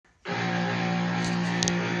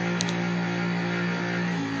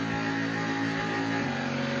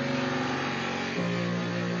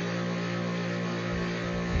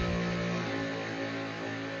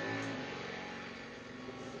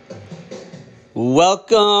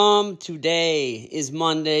Welcome. Today is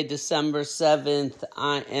Monday, December 7th.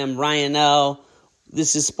 I am Ryan L.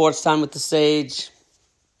 This is Sports Time with the Sage.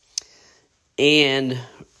 And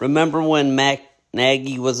remember when Matt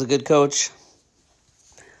Nagy was a good coach?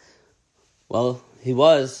 Well, he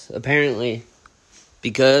was, apparently,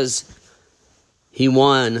 because he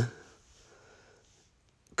won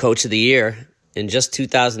Coach of the Year in just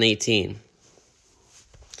 2018.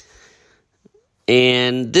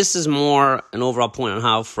 And this is more an overall point on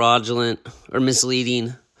how fraudulent or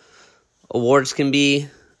misleading awards can be.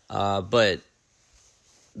 But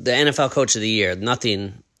the NFL Coach of the Year,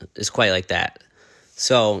 nothing is quite like that.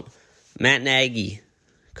 So, Matt Nagy,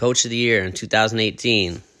 Coach of the Year in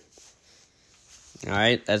 2018. All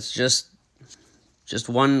right, that's just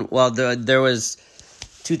one. Well, there was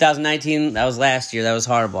 2019. That was last year. That was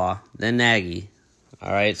Harbaugh. Then Nagy.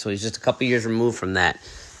 All right, so he's just a couple years removed from that.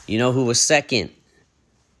 You know who was second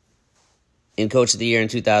in Coach of the Year in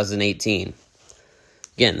 2018?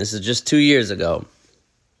 Again, this is just 2 years ago.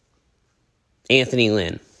 Anthony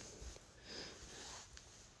Lynn.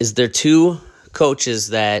 Is there two coaches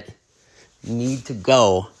that need to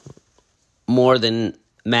go more than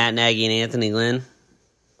Matt Nagy and Anthony Lynn?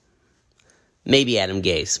 Maybe Adam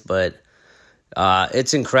Gase, but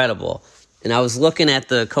it's incredible. And I was looking at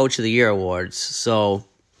the Coach of the Year awards, so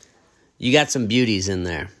you got some beauties in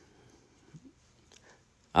there.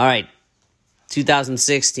 All right,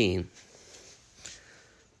 2016.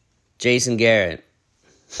 Jason Garrett.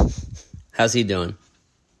 How's he doing?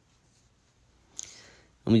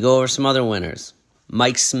 And we go over some other winners.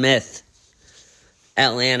 Mike Smith,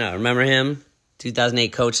 Atlanta. Remember him?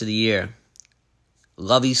 2008 Coach of the Year.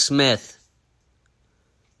 Lovie Smith,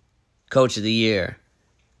 Coach of the Year.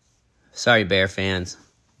 Sorry, Bear fans.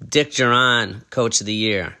 Dick Duran, Coach of the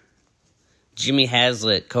Year. Jimmy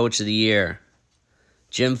Haslett, Coach of the Year.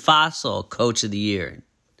 Jim Fossil, Coach of the Year.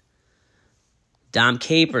 Dom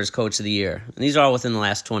Capers, Coach of the Year. And these are all within the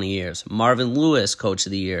last 20 years. Marvin Lewis, Coach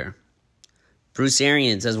of the Year. Bruce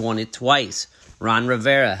Arians has won it twice. Ron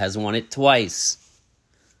Rivera has won it twice.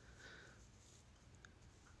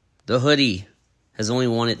 The Hoodie has only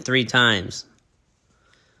won it 3 times.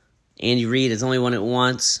 Andy Reid has only won it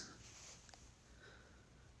once.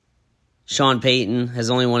 Sean Payton has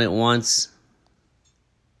only won it once.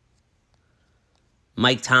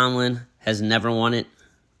 Mike Tomlin has never won it.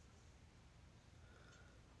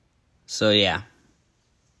 So, yeah.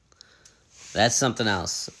 That's something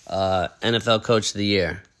else. NFL Coach of the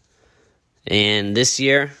Year. And this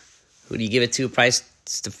year, who do you give it to?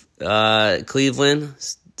 Cleveland?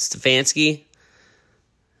 Stefanski?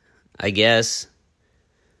 I guess.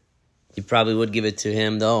 You probably would give it to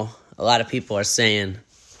him, though. A lot of people are saying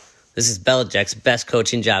this is Belichick's best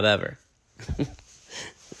coaching job ever.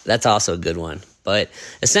 That's also a good one. But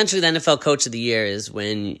essentially, the NFL Coach of the Year is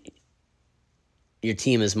when your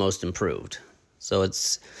team is most improved. So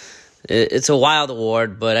it's a wild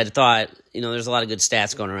award, but I thought, there's a lot of good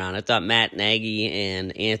stats going around. I thought Matt Nagy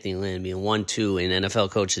and Anthony Lynn being 1-2 in NFL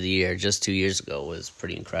Coach of the Year just 2 years ago was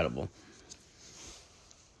pretty incredible.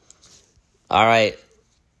 All right,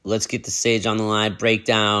 let's get the Sage on the line.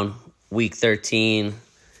 Breakdown, Week 13.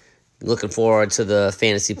 Looking forward to the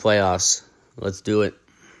fantasy playoffs. Let's do it.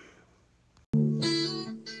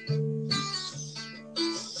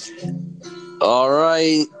 All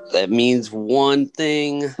right, that means one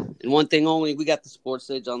thing, and one thing only. We got the Sports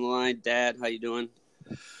Sage on the line. Dad, how you doing?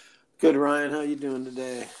 Good, Ryan. How you doing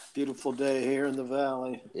today? Beautiful day here in the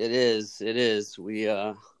valley. It is. We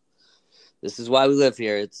this is why we live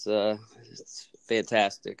here. It's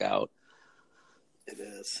fantastic out. It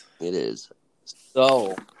is.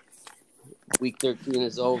 So, Week 13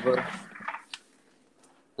 is over.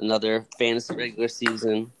 Another fantasy regular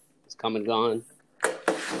season is come and gone.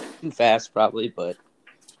 Too fast, probably, but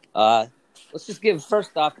let's just give,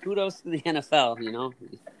 first off, kudos to the NFL.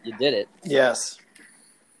 You did it. Yes.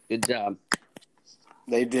 Good job.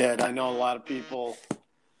 They did. I know a lot of people,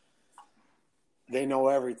 they know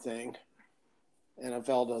everything.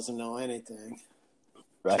 NFL doesn't know anything.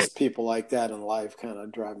 Right. Just people like that in life kind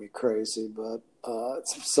of drive me crazy, but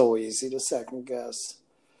it's so easy to second guess.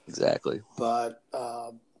 Exactly. But,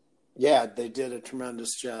 yeah, they did a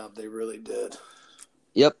tremendous job. They really did.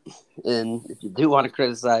 Yep, and if you do want to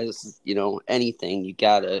criticize, anything, you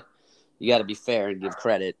gotta be fair and give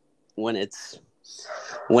credit when it's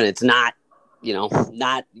not,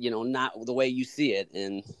 not the way you see it,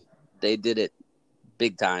 and they did it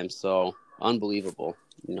big time. So unbelievable,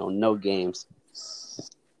 no games.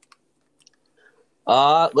 We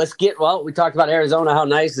talked about Arizona. How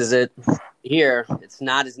nice is it here? It's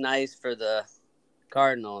not as nice for the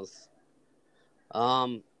Cardinals.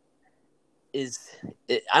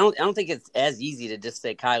 I don't think it's as easy to just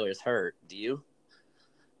say Kyler's hurt. Do you?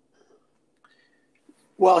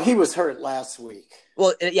 Well, he was hurt last week.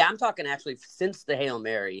 Well, yeah, I'm talking actually since the Hail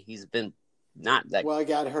Mary, he's been not that. Well, he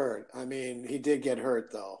got hurt. I mean, he did get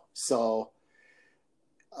hurt though. So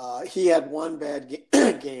he had one bad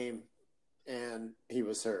game, and he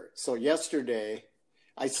was hurt. So yesterday,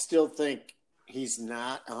 I still think he's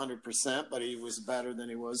not 100%, but he was better than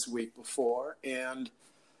he was the week before. And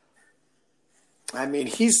I mean,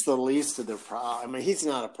 he's the least of their problem. I mean, he's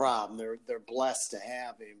not a problem. They're blessed to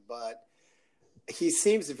have him, but he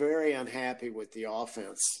seems very unhappy with the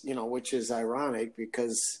offense, which is ironic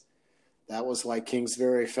because that was why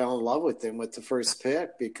Kingsbury fell in love with him with the first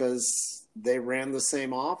pick, because they ran the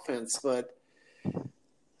same offense. But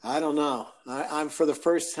I don't know. I'm for the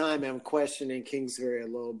first time, I'm questioning Kingsbury a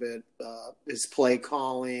little bit. His play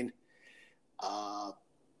calling. I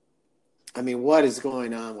mean, what is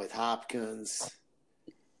going on with Hopkins?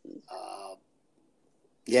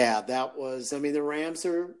 Yeah, that was. I mean, the Rams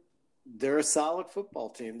they're a solid football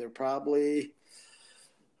team. They're probably.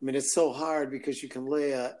 I mean, it's so hard because you can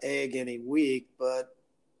lay an egg any week, but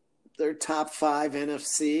they're top 5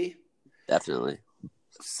 NFC. Definitely.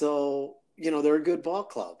 So, they're a good ball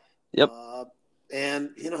club. Yep. And,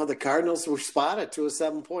 the Cardinals were spotted to a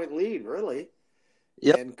 7-point lead, really.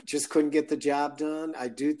 Yep. And just couldn't get the job done. I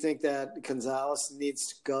do think that Gonzalez needs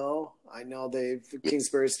to go. I know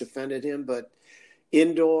Kingsbury's defended him, but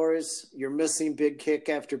indoors, you're missing big kick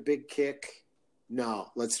after big kick. No,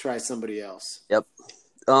 let's try somebody else. Yep.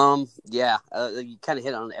 Yeah, you kind of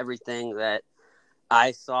hit on everything that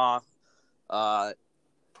I saw. The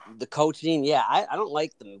coaching, yeah, I don't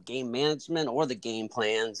like the game management or the game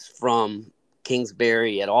plans from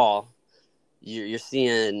Kingsbury at all. You're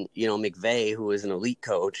seeing, McVay, who is an elite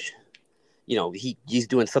coach. He's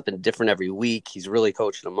doing something different every week. He's really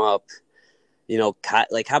coaching them up.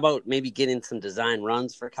 How about maybe getting some design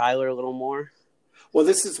runs for Kyler a little more? Well,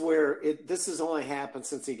 this is where this has only happened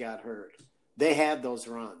since he got hurt. They had those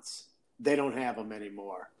runs. They don't have them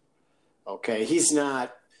anymore. Okay, he's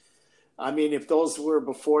not. I mean, if those were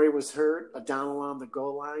before he was hurt, down along the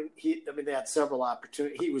goal line, they had several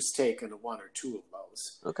opportunities. He was taking 1 or 2 of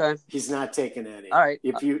those. Okay. He's not taking any. All right.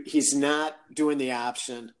 He's not doing the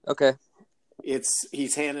option. Okay.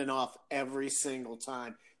 He's handing off every single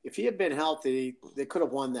time. If he had been healthy, they could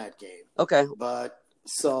have won that game. Okay. But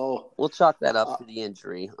so we'll chalk that up to the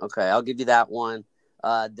injury. Okay, I'll give you that one.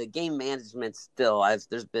 The game management still,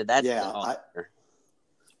 there's been that.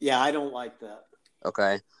 Yeah, I don't like that.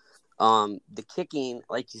 Okay. The kicking,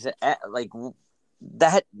 like you said,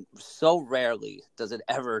 that so rarely does it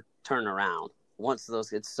ever turn around.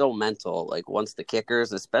 It's so mental. Like once the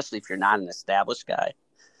kickers, especially if you're not an established guy.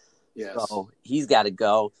 Yes. So he's got to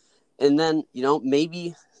go. And then,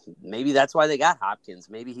 maybe that's why they got Hopkins.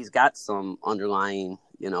 Maybe he's got some underlying,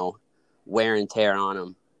 wear and tear on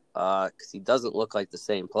him. Because he doesn't look like the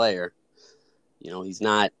same player. He's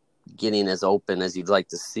not getting as open as you'd like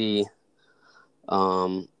to see.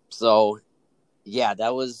 So, yeah,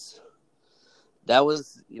 that was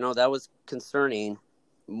concerning.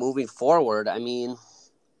 Moving forward, I mean,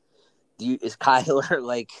 is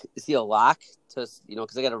Kyler is he a lock to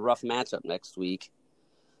because they got a rough matchup next week.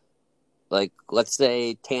 Like, let's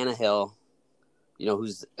say Tannehill,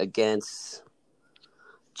 who's against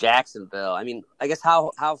Jacksonville. I mean, I guess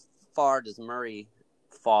how far does Murray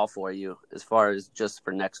fall for you as far as just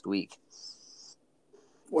for next week?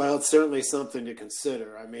 Well, it's certainly something to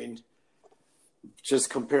consider. I mean, just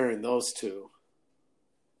comparing those two.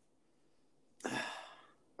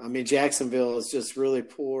 I mean, Jacksonville is just really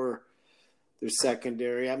poor. Their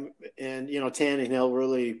secondary. And Tannehill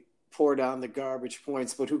really poured on the garbage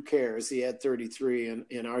points, but who cares? He had 33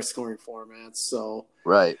 in our scoring formats. So,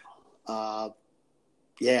 right.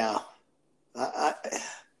 Yeah. I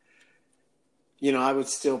would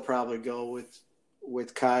still probably go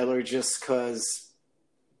with Kyler just because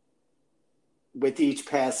with each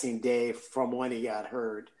passing day from when he got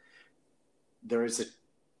hurt, there is a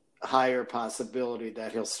higher possibility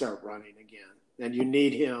that he'll start running again. And you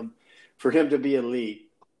need him, for him to be elite,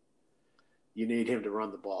 you need him to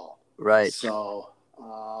run the ball. Right. So,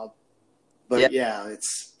 but yeah,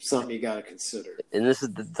 it's something you got to consider. And this is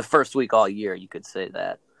the first week all year, you could say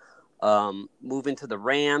that. Moving to the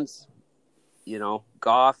Rams,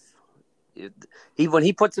 Goff, when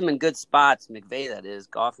he puts them in good spots, McVay that is,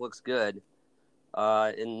 Goff looks good.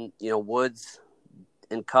 And Woods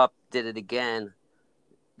and Kupp did it again.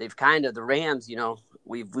 They've the Rams,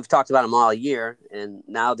 we've talked about them all year, and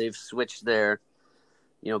now they've switched their,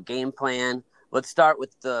 game plan. Let's start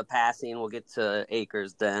with the passing. We'll get to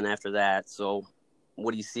Akers then after that. So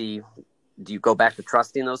what do you see Do you go back to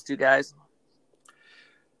trusting those two guys?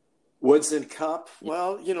 Woods and Cup.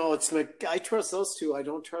 Well, it's I trust those two. I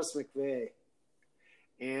don't trust McVay.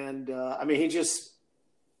 And he just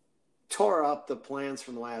tore up the plans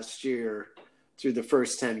from last year through the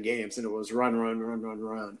first 10 games, and it was run.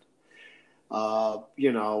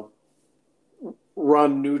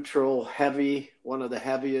 Run neutral, heavy, one of the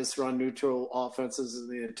heaviest run neutral offenses in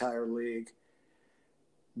the entire league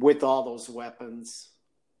with all those weapons.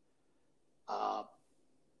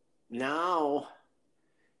 Now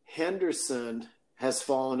Henderson has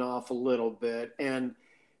fallen off a little bit, and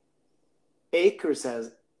Akers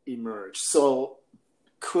has emerged. So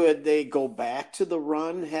could they go back to the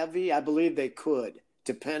run heavy? I believe they could,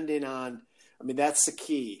 depending on – that's the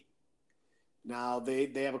key. Now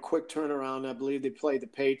they have a quick turnaround. I believe they play the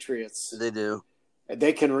Patriots. They do.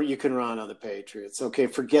 You can run on the Patriots. Okay,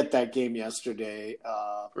 forget that game yesterday.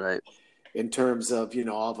 Right. In terms of,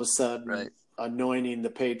 all of a sudden right. anointing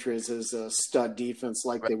the Patriots as a stud defense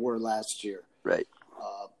like they were last year. Right.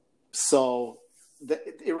 So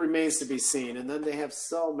it remains to be seen. And then they have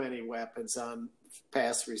so many weapons on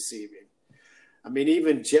pass receiving.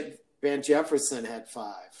 Even Van Jefferson had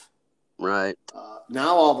 5. Right.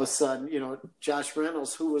 Now all of a sudden, Josh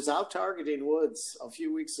Reynolds, who was out targeting Woods a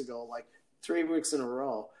few weeks ago, like 3 weeks in a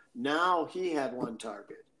row, now he had 1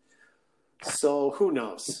 target. So who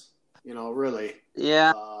knows? Really.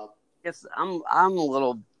 Yeah. I guess I'm a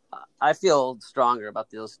little. I feel stronger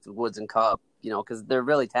about those Woods and Cup, because they're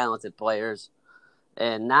really talented players,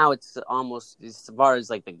 and now it's almost as far as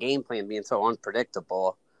like the game plan being so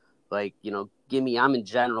unpredictable. Like, I'm in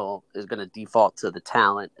general is going to default to the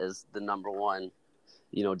talent as the number one,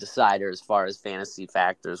 decider as far as fantasy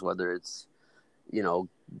factors, whether it's,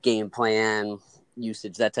 game plan,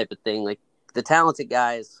 usage, that type of thing. Like the talented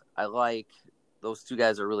guys, I like. Those 2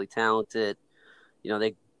 guys are really talented.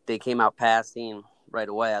 They came out passing right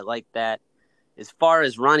away. I like that. As far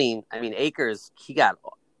as running, Akers,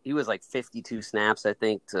 he was like 52 snaps, I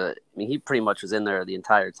think. He pretty much was in there the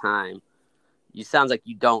entire time. You sounds like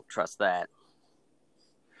you don't trust that.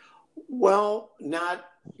 Well, not,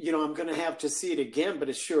 I'm going to have to see it again, but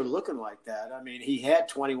it's sure looking like that. He had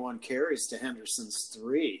 21 carries to Henderson's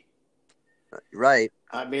 3. Right.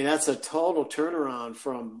 That's a total turnaround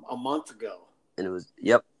from a month ago. And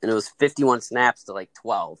it was 51 snaps to like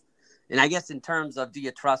 12. And I guess in terms of do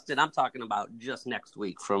you trust it, I'm talking about just next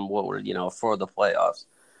week from what we're, for the playoffs.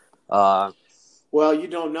 Well, you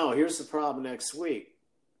don't know. Here's the problem next week.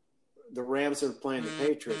 The Rams are playing the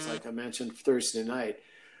Patriots, like I mentioned, Thursday night.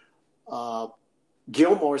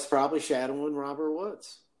 Gilmore's probably shadowing Robert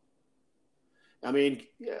Woods.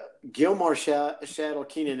 Gilmore shadowed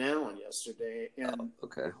Keenan Allen yesterday, and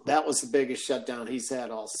that was the biggest shutdown he's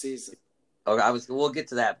had all season. Okay, we'll get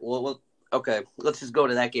to that. Okay, let's just go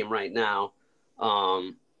to that game right now.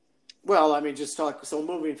 Just talk. So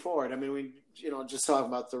moving forward, just talking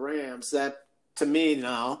about the Rams. That to me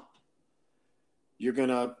now, you're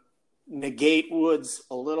gonna negate Woods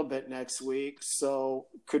a little bit next week, so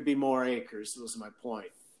could be more Akers. Was my point.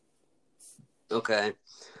 Okay.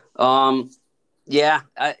 Yeah,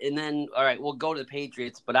 and then all right, we'll go to the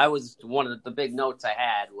Patriots. But one of the big notes I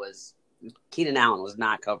had was Keenan Allen was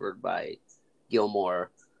not covered by Gilmore.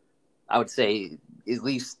 I would say at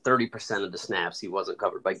least 30% of the snaps he wasn't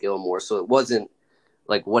covered by Gilmore, so it wasn't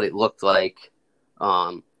like what it looked like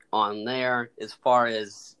on there as far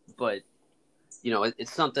as. But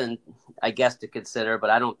it's something I guess to consider. But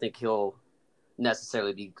I don't think he'll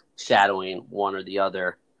necessarily be shadowing one or the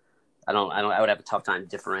other. I would have a tough time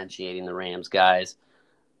differentiating the Rams guys.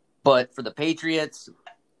 But for the Patriots,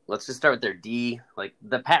 let's just start with their D. Like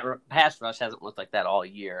the pass rush hasn't looked like that all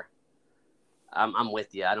year. I'm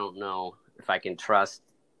with you. I don't know if I can trust,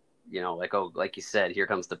 like you said, here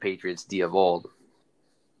comes the Patriots D of old.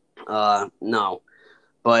 No.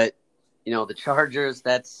 But, the Chargers,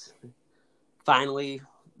 that's finally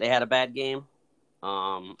they had a bad game.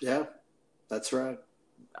 Yeah, that's right.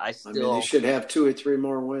 They should have 2 or 3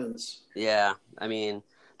 more wins. Yeah.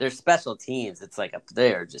 Their special teams, it's like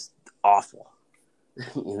they're just awful.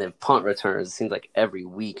 Their punt returns, it seems like every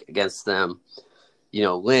week against them.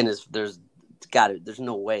 Lynn there's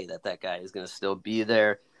no way that guy is going to still be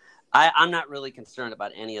there. I'm not really concerned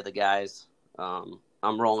about any of the guys. I'm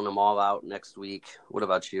rolling them all out next week. What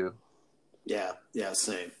about you? Yeah,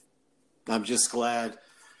 same. I'm just glad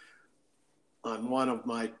on one of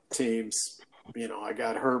my teams, I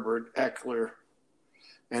got Herbert, Eckler,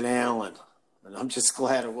 and Allen. And I'm just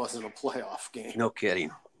glad it wasn't a playoff game. No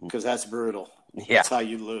kidding. Because that's brutal. Yeah. That's how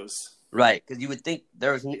you lose. Right, because you would think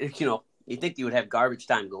you think you would have garbage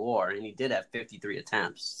time galore, and he did have 53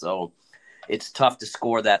 attempts. So, it's tough to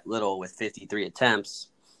score that little with 53 attempts.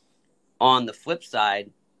 On the flip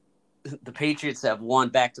side, the Patriots have won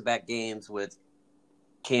back-to-back games with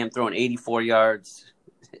Cam throwing 84 yards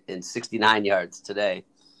and 69 yards today.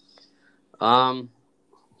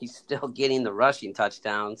 He's still getting the rushing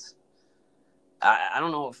touchdowns. I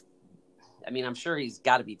don't know if – I mean, I'm sure he's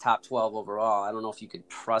got to be top 12 overall. I don't know if you could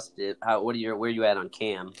trust it. Where are you at on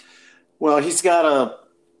Cam? Well, he's got a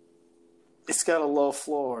low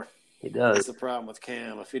floor. He does. That's the problem with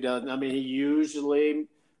Cam. If he doesn't, I mean, he usually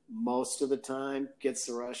most of the time gets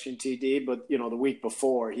the rushing TD, but the week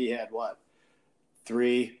before he had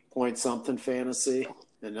 3-point-something fantasy,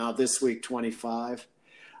 and now this week 25.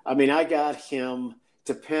 I mean, I got him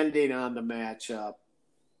depending on the matchup.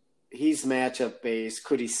 He's matchup based.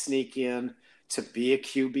 Could he sneak in to be a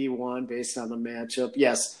QB1 based on the matchup?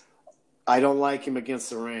 Yes. I don't like him against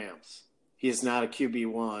the Rams. He is not a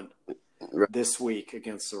QB1 this week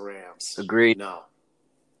against the Rams. Agreed. No.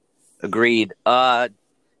 Agreed.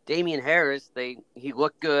 Damian Harris, he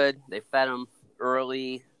looked good. They fed him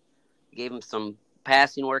early, gave him some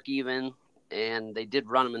passing work even, and they did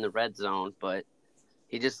run him in the red zone, but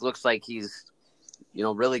he just looks like he's,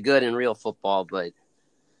 really good in real football, but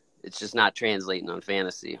it's just not translating on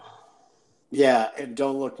fantasy. Yeah, and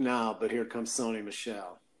don't look now, but here comes Sony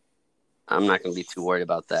Michel. I'm not going to be too worried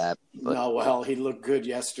about that. But... No, well, he looked good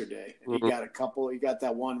yesterday. And he got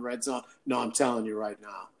that one red zone. No, I'm telling you right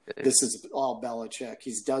now, this is all Belichick.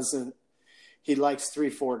 He likes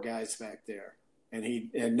 3-4 guys back there.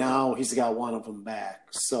 And now he's got one of them back.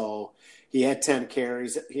 So he had 10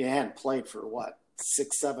 carries. He hadn't played for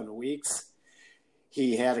 6-7 weeks.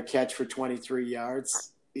 He had a catch for 23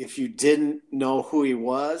 yards. If you didn't know who he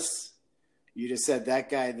was, you just said that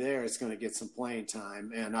guy there is going to get some playing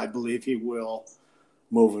time, and I believe he will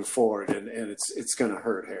moving forward, and it's going to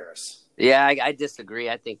hurt Harris. Yeah, I disagree.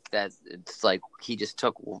 I think that it's like he just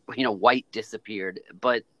took, White disappeared.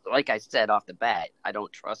 But like I said off the bat, I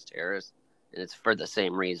don't trust Harris, and it's for the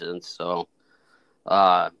same reasons. So,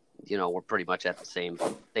 we're pretty much at the same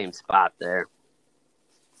spot there.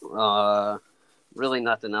 Really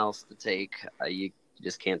nothing else to take. You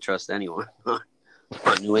just can't trust anyone on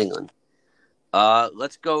New England.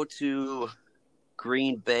 Let's go to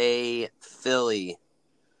Green Bay, Philly.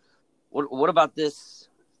 What about this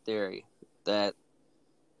theory that,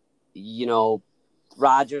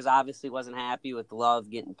 Rodgers obviously wasn't happy with Love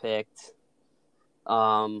getting picked,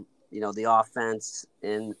 the offense,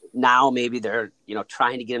 and now maybe they're,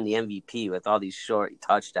 trying to get him the MVP with all these short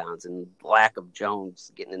touchdowns and lack of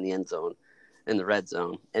Jones getting in the end zone, in the red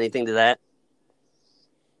zone. Anything to that?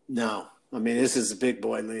 No. I mean, this is a big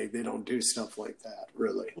boy league. They don't do stuff like that,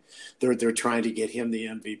 really. They're trying to get him the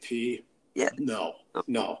MVP. Yeah. No.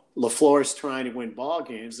 LaFleur's trying to win ball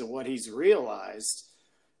games, and what he's realized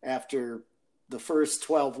after the first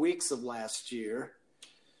 12 weeks of last year,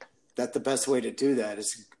 that the best way to do that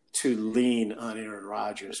is to lean on Aaron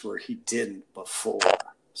Rodgers where he didn't before.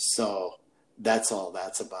 So that's all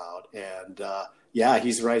that's about. And,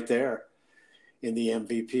 he's right there in the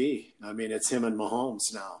MVP. I mean, it's him and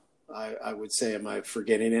Mahomes now. I would say, am I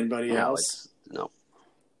forgetting anybody else? No.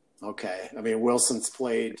 Okay. I mean, Wilson's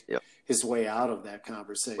played his way out of that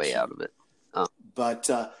conversation. Way out of it. But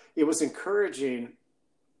it was encouraging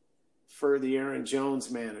for the Aaron Jones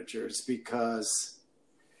managers because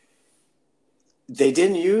they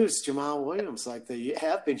didn't use Jamal Williams like they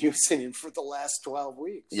have been using him for the last 12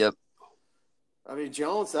 weeks. Yep. I mean,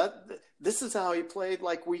 Jones, this is how he played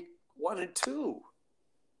like week 1 and 2.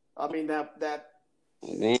 I mean, that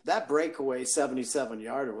breakaway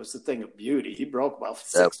 77-yarder was the thing of beauty. He broke about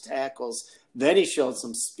 6 tackles. Then he showed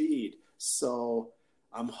some speed. So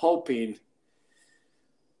I'm hoping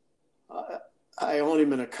I own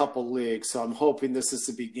him in a couple leagues, so I'm hoping this is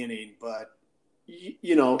the beginning. But,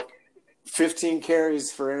 15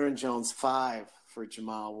 carries for Aaron Jones, 5 for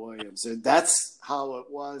Jamal Williams. And that's how it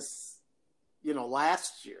was,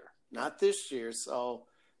 last year, not this year. So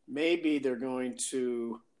maybe they're going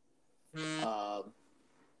to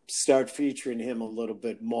start featuring him a little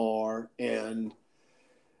bit more. And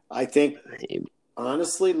I think,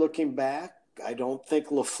 honestly, looking back, I don't think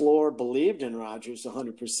LaFleur believed in Rodgers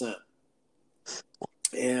 100%.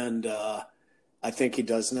 And I think he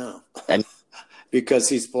does now because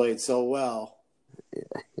he's played so well.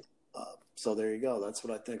 So there you go. That's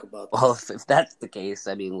what I think about that. Well, if that's the case,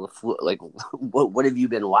 I mean, LaFleur, what have you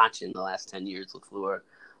been watching the last 10 years, LaFleur?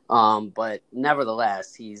 But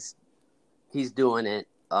nevertheless, he's doing it.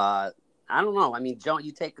 I don't know. I mean,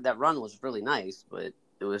 you take that run was really nice, but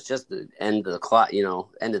it was just the end of the clock,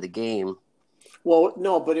 end of the game. Well,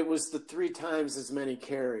 no, but it was the 3 times as many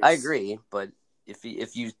carries. I agree, but if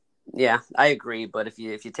you Yeah, I agree. But if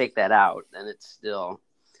you take that out, then it's still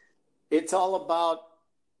It's all about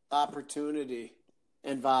opportunity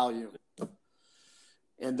and volume.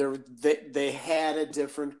 And they had a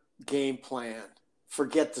different game plan.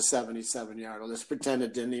 Forget the 77-yard. Let's pretend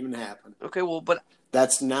it didn't even happen. okay. Well, but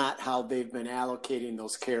That's not how they've been allocating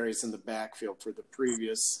those carries in the backfield for the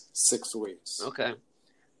previous 6 weeks. okay.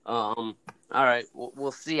 All right.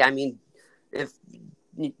 We'll see. I mean, if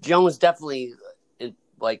Jones definitely,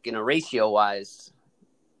 like in a ratio wise,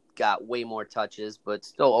 got way more touches, but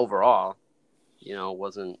still overall,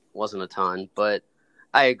 wasn't a ton. But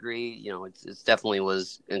I agree. It's definitely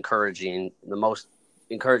was encouraging. The most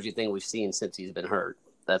encouraging thing we've seen since he's been hurt.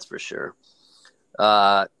 That's for sure.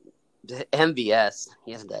 MVS,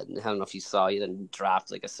 I don't know if you saw, he then dropped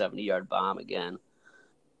like a 70-yard bomb again.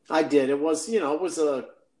 I did. It was,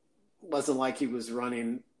 wasn't like he was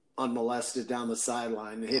running unmolested down the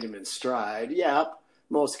sideline and hit him in stride. Yeah,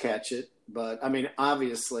 most catch it. But, I mean,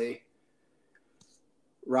 obviously,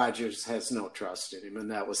 Rodgers has no trust in him, and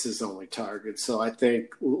that was his only target. So I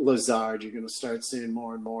think Lazard, you're going to start seeing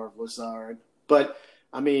more and more of Lazard. But,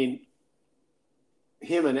 I mean,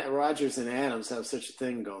 him and Rodgers and Adams have such a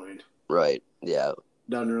thing going. Right. Yeah.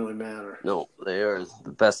 Doesn't really matter. No, they are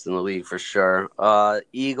the best in the league for sure.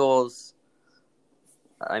 Eagles.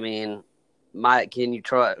 I mean, can you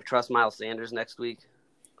trust Miles Sanders next week?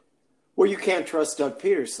 Well, you can't trust Doug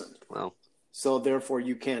Peterson. Well, so therefore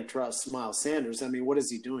you can't trust Miles Sanders. I mean, what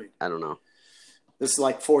is he doing? I don't know. This is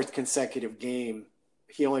like 4th consecutive game.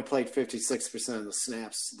 He only played 56% of the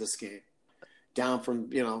snaps this game. Down from,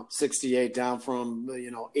 68, down from,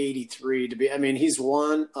 83 to be. I mean, he's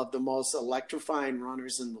one of the most electrifying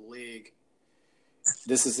runners in the league.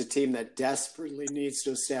 This is a team that desperately needs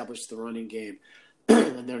to establish the running game,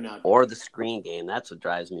 and they're not. Or the screen game. That's what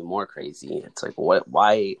drives me more crazy. It's like,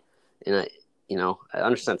 why? I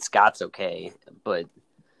understand Scott's okay, but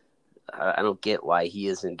I don't get why he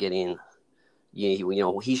isn't getting.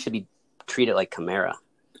 He should be treated like Kamara,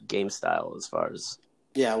 game style as far as.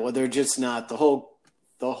 Yeah, well, they're just not. The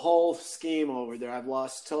whole scheme over there, I've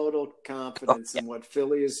lost total confidence in what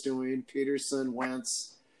Philly is doing. Peterson,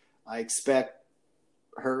 Wentz, I expect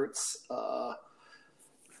Hurts to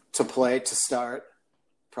start,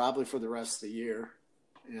 probably for the rest of the year.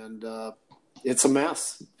 And it's a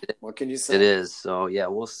mess. What can you say? It is. So, yeah,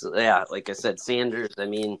 like I said, Sanders, I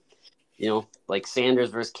mean, like Sanders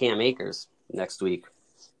versus Cam Akers next week.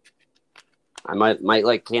 I might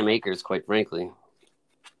like Cam Akers, quite frankly.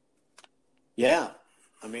 Yeah.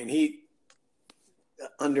 I mean, he,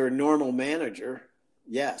 under a normal manager,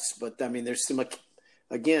 yes. But, I mean, there's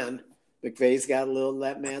again, McVay's got a little of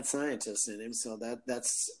that mad scientist in him, so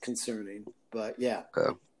that's concerning. But, yeah.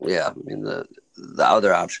 Yeah, I mean, the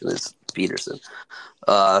other option is Peterson.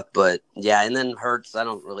 But, yeah, and then Hurts, I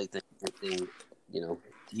don't really think anything,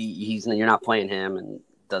 you're not playing him and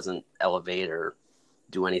doesn't elevate or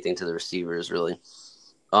do anything to the receivers, really.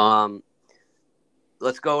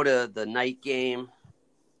 Let's go to the night game.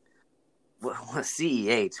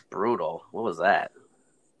 CEH, brutal. What was that?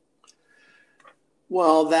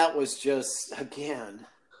 Well, that was just, again,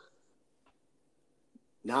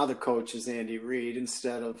 now the coach is Andy Reid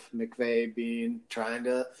instead of McVay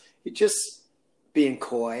just being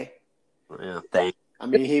coy. Yeah, thanks. I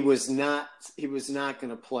mean, he was not going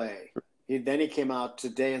to play. Then he came out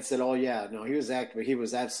today and said, "Oh yeah, no, he was active, but he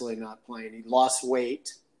was absolutely not playing. He lost weight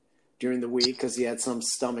during the week because he had some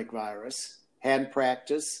stomach virus. Hadn't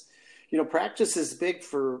practiced. Practice is big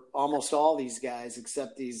for almost all these guys,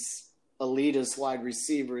 except these elitist wide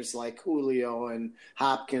receivers like Julio and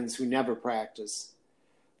Hopkins who never practice.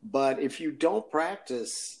 But if you don't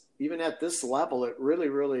practice, even at this level, it really,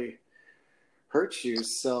 really hurts you.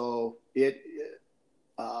 So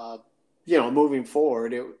moving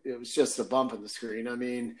forward, it was just a bump in the screen. I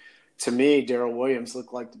mean, to me, Darrell Williams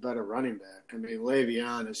looked like the better running back. I mean,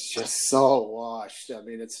 Le'Veon is just so washed. I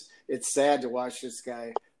mean, it's sad to watch this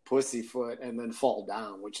guy pussyfoot and then fall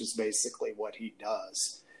down, which is basically what he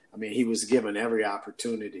does. I mean, he was given every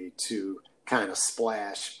opportunity to kind of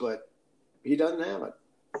splash, but he doesn't have it.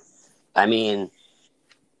 I mean,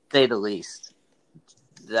 say the least.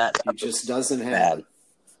 That he just doesn't have it.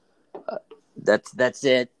 That's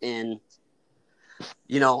it. And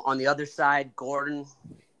on the other side, Gordon,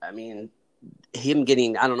 I mean, him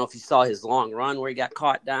getting, I don't know if you saw his long run where he got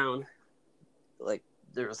caught down. Like,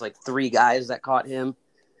 there was like 3 guys that caught him.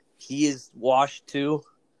 He is washed too.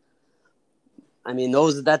 I mean,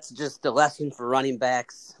 that's just a lesson for running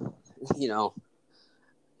backs.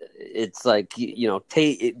 It's like,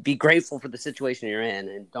 be grateful for the situation you're in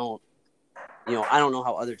and don't, I don't know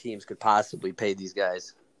how other teams could possibly pay these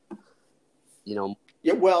guys,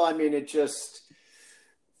 Yeah, well, I mean, it just,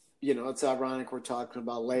 it's ironic we're talking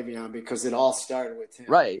about Le'Veon because it all started with him.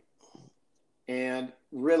 Right. And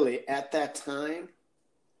really, at that time,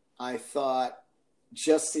 I thought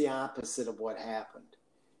just the opposite of what happened.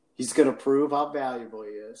 He's going to prove how valuable he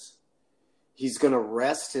is. He's going to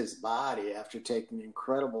rest his body after taking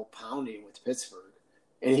incredible pounding with Pittsburgh.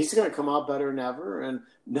 And he's going to come out better than ever. And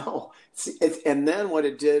no. And then what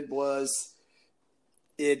it did was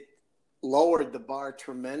it lowered the bar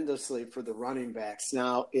tremendously for the running backs.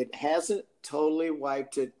 Now, it hasn't totally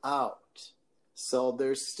wiped it out. So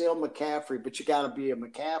there's still McCaffrey, but you got to be a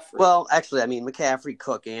McCaffrey. Well, actually, I mean, McCaffrey,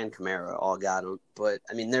 Cook, and Kamara all got him. But,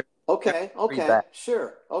 I mean, they're okay,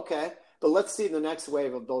 sure, okay. But let's see the next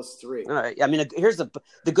wave of those three. All right. I mean, here's the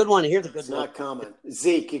good one. Here's a good It's one. not coming.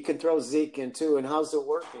 Zeke, you can throw Zeke in too. And how's it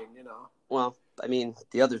working, Well, I mean,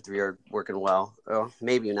 the other three are working well. Oh,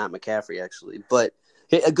 maybe not McCaffrey, actually. But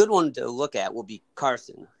a good one to look at will be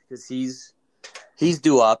Carson because he's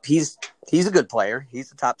due up. He's a good player.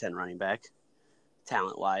 He's a top 10 running back,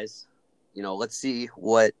 talent-wise. Let's see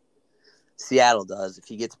what Seattle does, if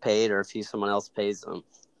he gets paid or if someone else pays him.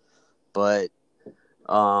 But,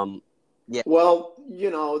 yeah. Well,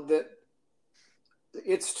 that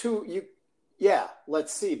it's too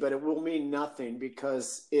let's see, but it will mean nothing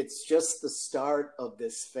because it's just the start of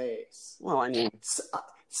this phase. Well, I mean,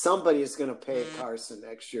 somebody is going to pay Carson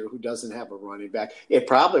next year who doesn't have a running back. It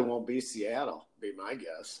probably won't be Seattle, be my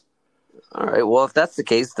guess. All right. Well, if that's the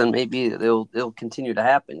case, then maybe it'll continue to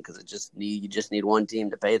happen because you just need one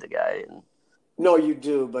team to pay the guy. No, you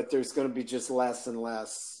do, but there's going to be just less and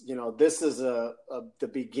less. This is the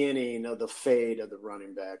beginning of the fade of the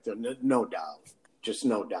running back. No doubt, just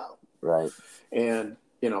no doubt. Right. And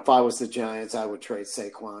if I was the Giants, I would trade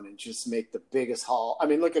Saquon and just make the biggest haul. I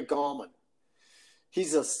mean, look at Gallman.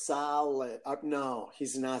 He's a solid. No,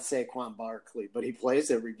 he's not Saquon Barkley, but he plays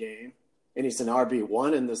every game, and he's an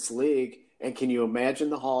RB1 in this league. And can you imagine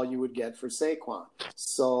the haul you would get for Saquon?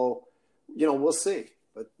 So, we'll see.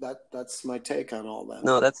 But that's my take on all that.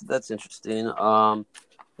 No, that's interesting.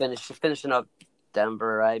 Finishing up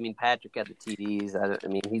Denver. I mean, Patrick had the TDs. I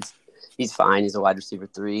mean, he's fine. He's a wide receiver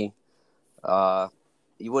 3.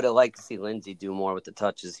 You would have liked to see Lindsey do more with the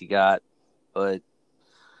touches he got, but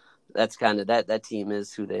that's kind of that team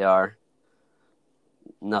is who they are.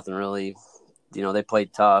 Nothing really, they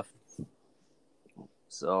played tough.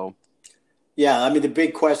 So, yeah, I mean, the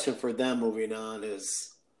big question for them moving on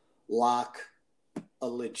is Locke a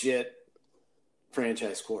legit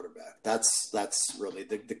franchise quarterback. That's really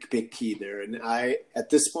the big key there. And at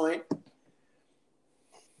this point,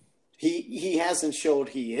 he hasn't showed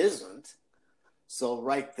he isn't. So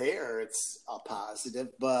right there, it's a positive,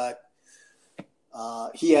 but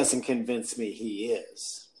he hasn't convinced me he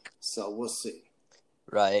is. So we'll see.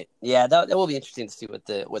 Right. Yeah, that will be interesting to see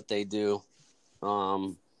what they do.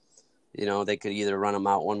 They could either run him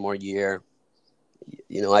out one more year.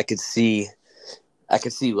 I could see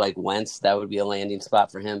like Wentz. That would be a landing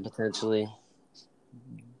spot for him potentially.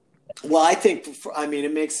 Well, I think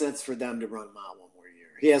it makes sense for them to run him out one more year.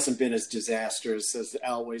 He hasn't been as disastrous as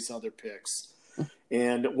Elway's other picks.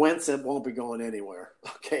 And Wentz won't be going anywhere,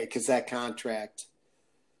 okay, because that contract,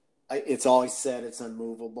 it's always said it's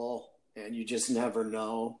unmovable, and you just never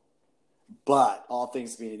know. But all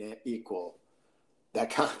things being equal, that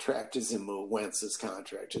contract is immovable. Wentz's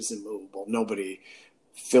contract is immovable.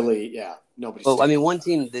 Philly. Well, I mean, one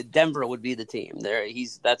team, the Denver would be the team.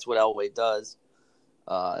 That's what Elway does.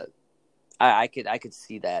 I could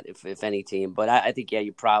see that if any team, but I think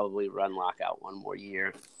you probably run Locke out one more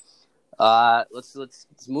year. Let's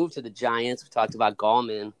move to the Giants. We talked about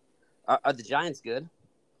Gallman. Are the Giants good?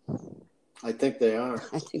 I think they are.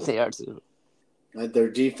 I think they are too. Their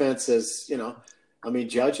defense is,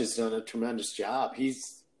 Judge has done a tremendous job. He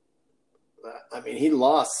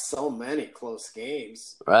lost so many close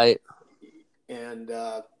games. Right. And,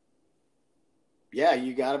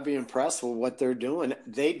 you got to be impressed with what they're doing.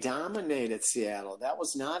 They dominated Seattle. That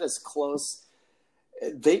was not as close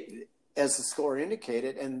as the score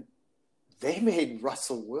indicated, and they made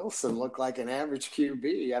Russell Wilson look like an average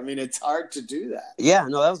QB. I mean, it's hard to do that. Yeah,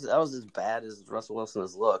 no, that was as bad as Russell Wilson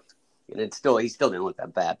has looked. And he still didn't look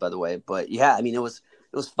that bad, by the way. But yeah, I mean, it was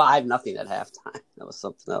 5-0 at halftime. That was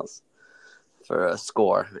something else for a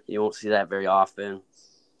score. You won't see that very often.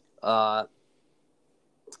 I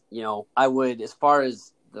would, as far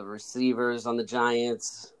as the receivers on the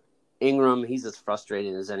Giants, Ingram, he's as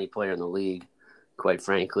frustrating as any player in the league, quite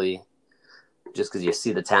frankly, just because you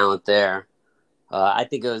see the talent there. I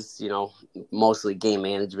think it was, mostly game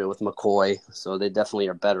management with McCoy, so they definitely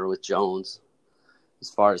are better with Jones as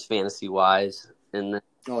far as fantasy-wise. And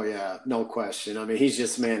Oh yeah, no question. I mean, he's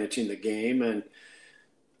just managing the game, and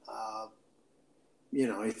uh, he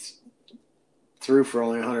threw for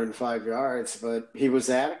only 105 yards, but he was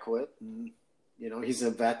adequate. And he's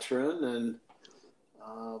a veteran, and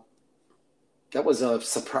uh, that was a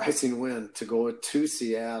surprising win to go to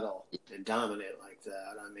Seattle and dominate like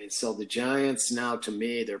that. I mean, so the Giants now, to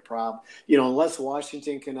me, they're unless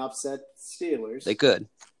Washington can upset Steelers, They could.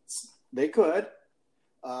 they could.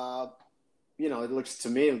 Uh, it looks to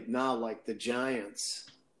me now like the Giants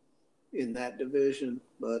in that division,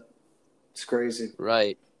 but it's crazy.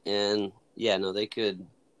 Right. And yeah, no, they could.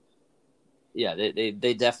 Yeah,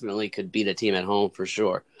 they definitely could beat a team at home for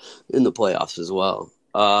sure in the playoffs as well.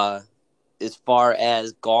 As far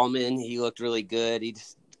as Gallman, he looked really good. He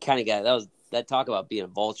just kind of got that talk about being a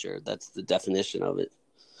vulture. That's the definition of it.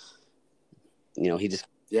 He just.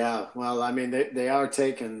 Yeah, well, I mean, they are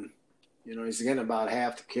taking, he's getting about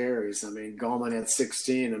half the carries. I mean, Gallman had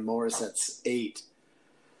 16 and Morris had 8.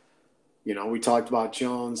 We talked about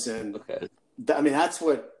Jones, and Okay. I mean, that's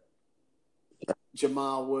what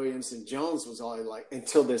Jamal Williams and Jones was all like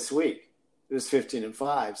until this week. It was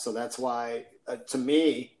 15-5. So that's why, to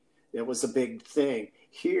me, it was a big thing.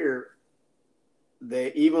 Here,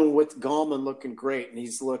 even with Gallman looking great, and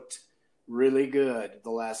he's looked really good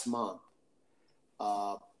the last month,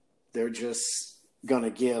 they're just going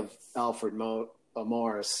to give Alfred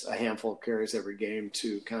Morris a handful of carries every game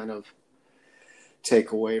to kind of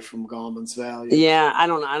take away from Gallman's value. Yeah, I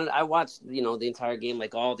don't know. I watched, the entire game,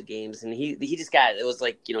 like all the games, and he just it was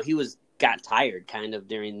like, he got tired kind of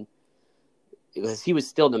because he was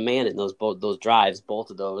still demanding those drives,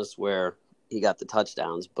 both of those where he got the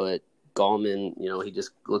touchdowns, but Gallman, he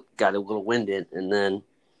just got a little winded, and then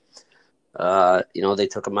they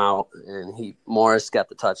took him out, and Morris got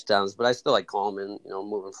the touchdowns, but I still like Gallman,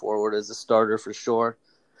 moving forward as a starter for sure.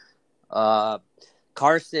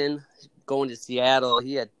 Carson going to Seattle,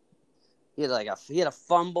 he had a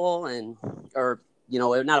fumble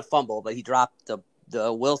not a fumble, but he dropped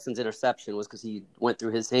the Wilson's interception was because he went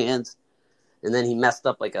through his hands, and then he messed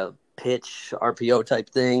up like a pitch RPO type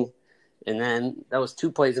thing, and then that was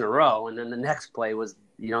 2 plays in a row, and then the next play was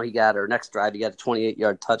next drive he got a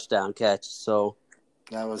 28-yard touchdown catch. So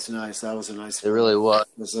that was nice. That was a nice. It really was.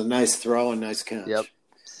 It was a nice throw and nice catch. Yep.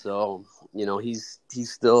 So he's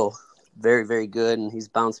still very, very good, and he's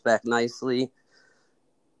bounced back nicely.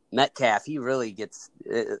 Metcalf, he really gets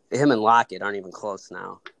him and Lockett aren't even close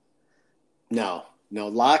now. No,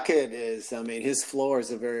 Lockett is. I mean, his floor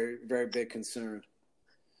is a very, very big concern.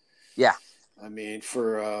 Yeah. I mean,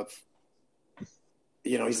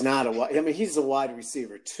 he's not he's a wide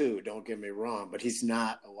receiver too. Don't get me wrong, but he's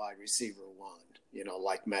not a wide receiver 1.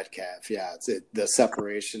 Like Metcalf. Yeah, the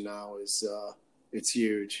separation now is it's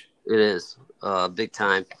huge. It is big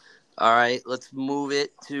time. All right, let's move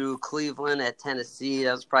it to Cleveland at Tennessee.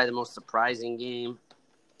 That was probably the most surprising game.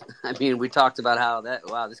 I mean, we talked about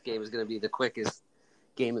this game is going to be the quickest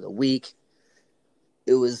game of the week.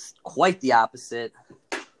 It was quite the opposite.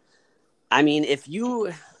 I mean,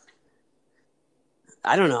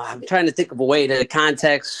 I don't know. I'm trying to think of a way to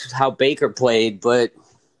context how Baker played, but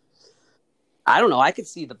I don't know. I could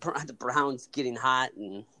see the Browns getting hot,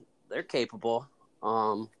 and they're capable.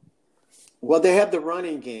 Well, they have the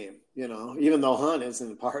running game, even though Hunt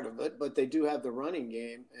isn't part of it, but they do have the running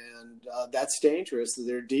game, and that's dangerous.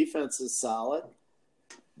 Their defense is solid.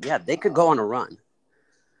 Yeah, they could go on a run.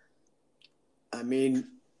 I mean,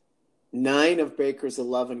 9 of Baker's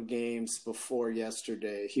 11 games before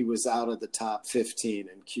yesterday, he was out of the top 15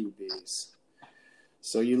 in QBs.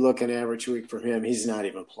 So you look at average week for him, he's not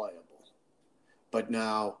even playable. But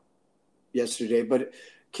now, yesterday, but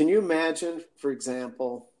can you imagine, for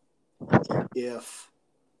example, if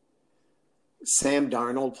Sam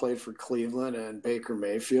Darnold played for Cleveland and Baker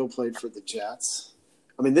Mayfield played for the Jets?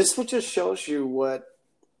 I mean, this just shows you what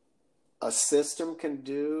a system can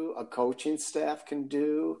do, a coaching staff can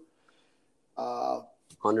do.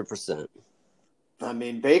 100%. I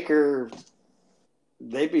mean, Baker,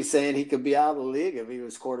 they'd be saying he could be out of the league if he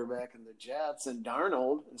was quarterback in the Jets. And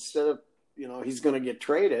Darnold, instead of, he's going to get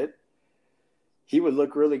traded, he would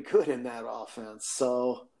look really good in that offense.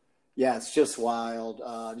 So, yeah, it's just wild.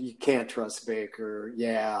 You can't trust Baker.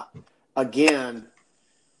 Yeah. Again,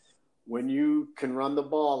 when you can run the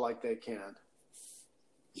ball like they can,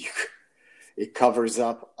 it covers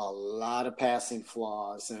up a lot of passing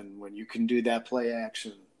flaws. And when you can do that play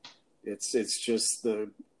action, it's just the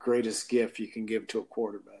greatest gift you can give to a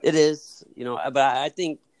quarterback. It is, but I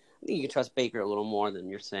think you can trust Baker a little more than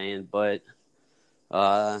you're saying. But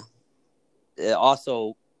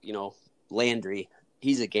also, Landry,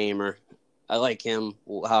 he's a gamer. I like him,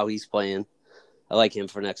 how he's playing. I like him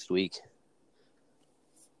for next week.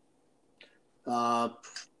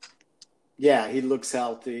 Yeah, he looks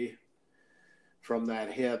healthy from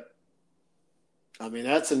that hip. I mean,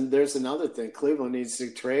 there's another thing. Cleveland needs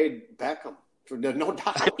to trade Beckham for no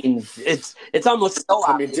doubt. I mean, it's almost so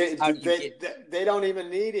obvious. They don't even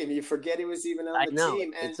need him. You forget he was even on the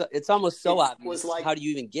team. And it's almost so obvious. Like, how do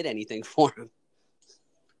you even get anything for him?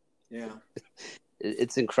 Yeah,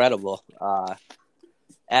 it's incredible.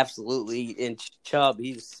 Absolutely. And Chubb,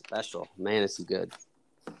 he's special. Man, is he good.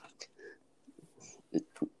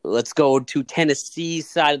 Let's go to Tennessee's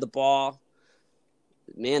side of the ball.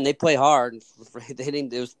 Man, they play hard. It was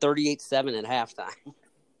 38-7 at halftime.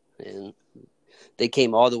 And they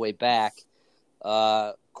came all the way back.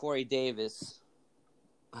 Corey Davis,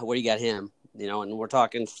 where you got him? And we're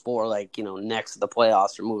talking for next to the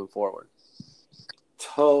playoffs or moving forward.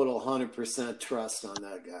 Total 100% trust on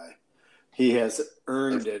that guy. He has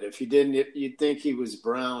earned it. If you didn't, you'd think he was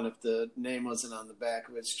Brown if the name wasn't on the back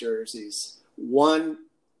of his jerseys. One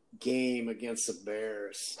game against the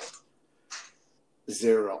Bears,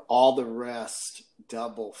 0. All the rest,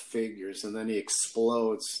 double figures, and then he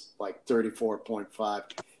explodes like 34.5.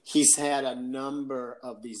 He's had a number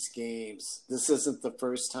of these games. This isn't the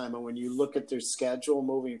first time. And when you look at their schedule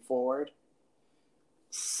moving forward,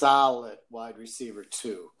 solid wide receiver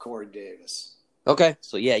 2, Corey Davis. Okay,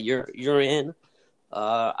 so yeah, you're in.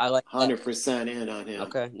 I like 100% in on him.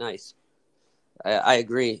 Okay, nice. I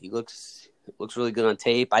agree. He looks really good on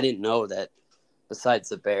tape. I didn't know that besides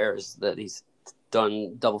the Bears that he's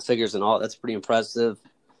done double figures and all. That's pretty impressive.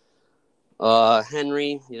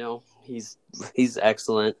 Henry, he's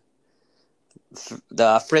excellent.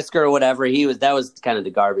 The Frisker or whatever that was kind of the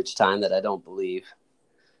garbage time that I don't believe.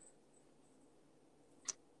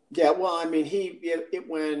 Yeah, well, I mean,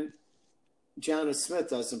 when Jonnu Smith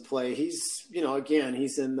doesn't play, he's again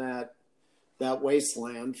he's in that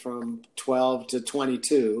wasteland from 12 to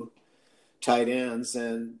 22 tight ends,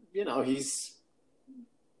 and he's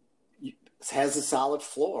has a solid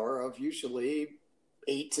floor of usually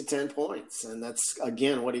 8 to 10 points, and that's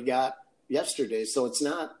again what he got yesterday. So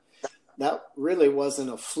that really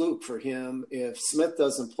wasn't a fluke for him. If Smith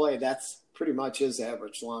doesn't play, that's pretty much his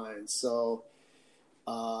average line. So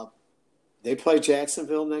they play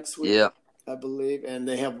Jacksonville next week, yeah, I believe, and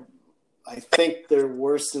I think they're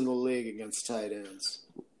worst in the league against tight ends.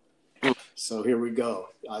 So here we go.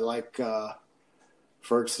 I like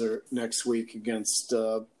Ferguson next week against.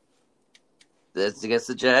 That's against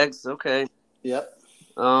the Jags. Okay. Yep.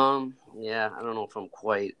 Yeah, I don't know if I'm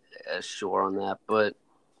quite as sure on that, but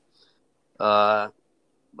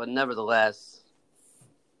nevertheless,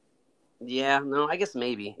 yeah, no, I guess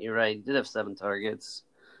maybe you're right. He did have 7 targets.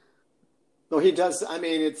 No, he does. I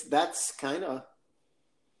mean, that's kind of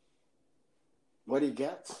what he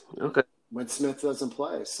gets. Okay. When Smith doesn't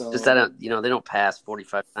play, so just that they don't pass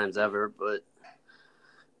 45 times ever, but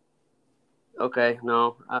okay,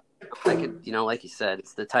 no, I could, like you said,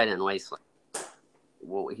 it's the tight end wasteland.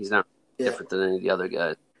 Well, he's not different than any of the other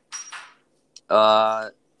guys.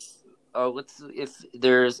 Let's if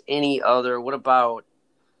there's any other. What about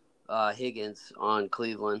Higgins on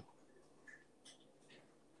Cleveland?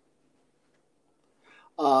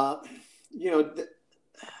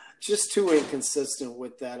 Just too inconsistent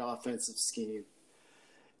with that offensive scheme.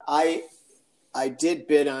 I did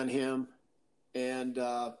bid on him, and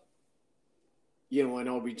when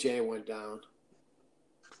OBJ went down,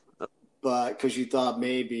 but because you thought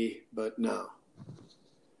maybe, but no.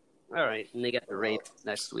 All right, and they got the Ravens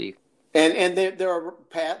next week, and they're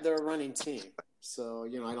a running team, so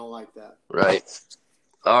I don't like that. Right.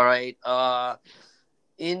 All right.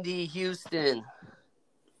 Indy, Houston.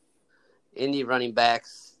 Indy running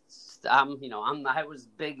backs. I was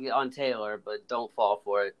big on Taylor, but don't fall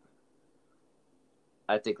for it.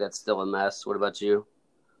 I think that's still a mess. What about you?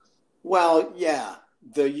 Well, yeah,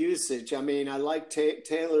 the usage. I mean, I like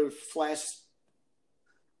Taylor flashed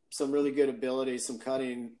some really good ability, some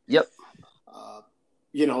cutting. Yep.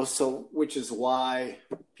 So which is why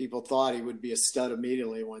people thought he would be a stud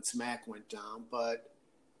immediately once Mack went down. But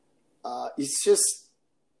he's just,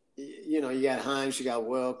 you got Hines, you got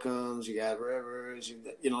Wilkins, you got Rivers,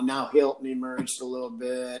 now Hilton emerged a little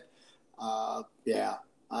bit. Yeah,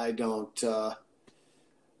 I don't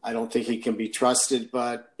think he can be trusted,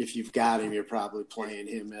 but if you've got him, you're probably playing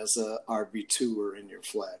him as a RB2 or in your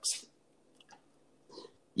flex.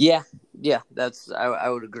 Yeah, that's I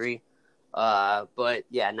would agree. But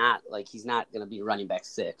yeah, not like he's not going to be running back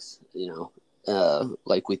 6,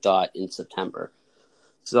 like we thought in September.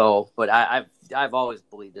 So, but I've always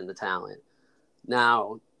believed in the talent.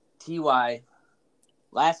 Now, Ty,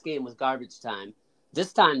 last game was garbage time.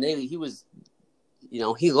 This time he was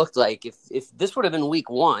he looked like if this would have been week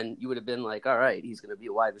 1, you would have been like, all right, he's going to be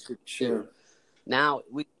a wide receiver. Sure. Now,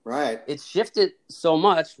 Right. it's shifted so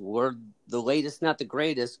much where the latest, not the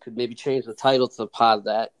greatest, could maybe change the title to the pod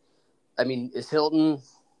that. I mean,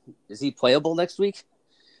 is he playable next week?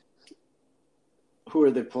 Who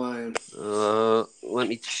are they playing? Let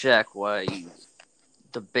me check why you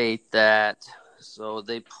debate that. So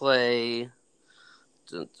they play.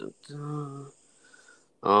 They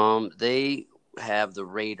have the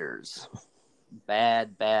Raiders.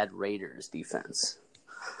 Bad Raiders defense.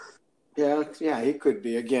 Yeah, he could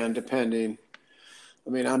be again, depending. I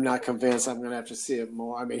mean, I'm not convinced. I'm going to have to see it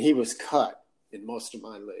more. I mean, he was cut in most of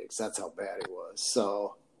my leagues. That's how bad he was.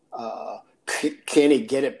 So, can he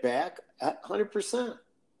get it back? 100%. Of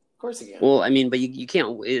course he can. Well, I mean, but you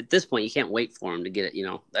can't at this point. You can't wait for him to get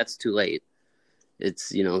it. That's too late.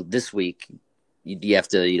 It's this week. You have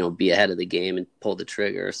to be ahead of the game and pull the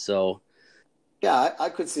trigger. So. Yeah, I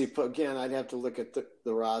could see. Again, I'd have to look at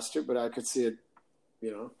the roster, but I could see it.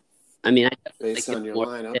 I mean, based on your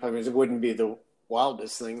lineup, I mean, it wouldn't be the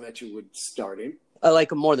wildest thing that you would start him. I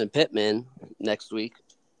like him more than Pittman next week.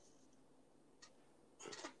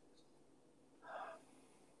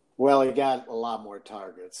 Well, he got a lot more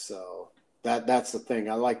targets, so that's the thing.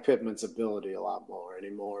 I like Pittman's ability a lot more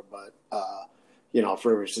anymore, but if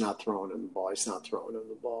Rivers not throwing him the ball, he's not throwing him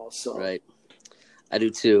the ball. So right, I do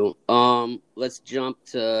too. Let's jump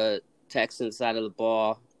to Texans side of the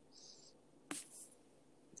ball.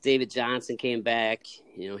 David Johnson came back.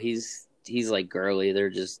 He's like Gurley. They're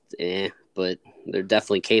just but they're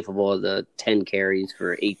definitely capable of the 10 carries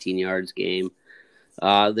for 18 yards game.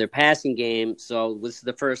 Their passing game, so this is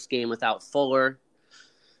the first game without Fuller.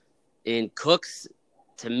 And Cooks,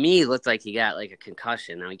 to me, looked like he got like a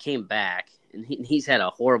concussion. Now he came back, and he's had a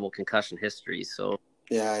horrible concussion history. So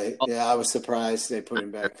yeah, I was surprised they put him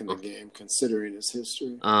back in the game considering his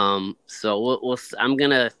history. So I'm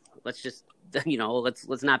gonna let's just.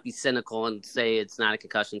 Let's not be cynical and say it's not a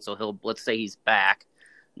concussion. So let's say he's back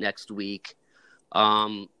next week.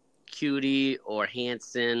 Cutie or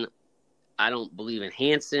Hansen. I don't believe in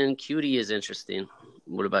Hansen. Cutie is interesting.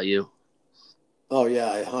 What about you? Oh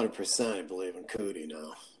yeah, 100%. I believe in Cutie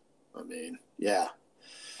now. I mean, yeah.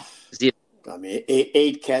 I mean,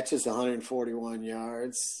 eight catches, 141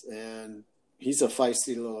 yards, and he's a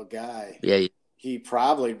feisty little guy. Yeah. He'd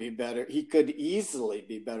probably be better. He could easily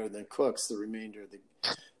be better than Cooks the remainder of the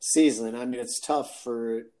season. I mean, it's tough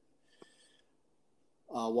for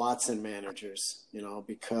Watson managers,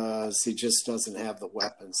 because he just doesn't have the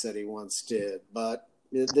weapons that he once did. But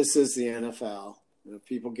this is the NFL. If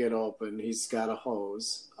people get open, he's got a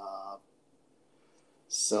hose.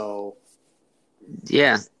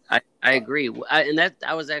 Yeah, I agree.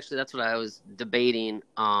 That's what I was debating.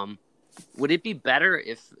 Would it be better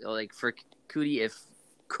if, like, for Cootie, if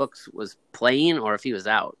Cooks was playing or if he was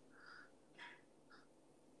out?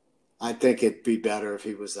 I think it'd be better if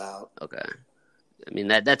he was out. Okay. I mean,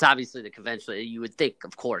 that's obviously the conventional. You would think,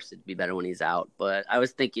 of course, it'd be better when he's out. But I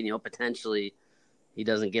was thinking, potentially he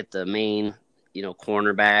doesn't get the main,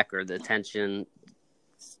 cornerback or the attention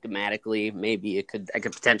schematically. Maybe I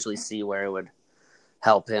could potentially see where it would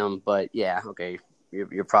help him. But, yeah, okay,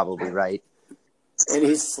 you're probably right. And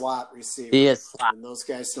he's slot receiver. He is slot. And those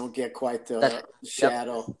guys don't get quite the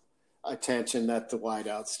shadow attention that the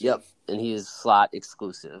wideouts do. Yep, and he is slot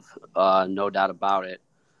exclusive, no doubt about it.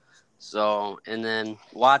 So, and then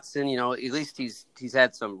Watson, at least he's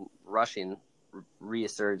had some rushing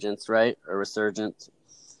resurgence, right? Or resurgence.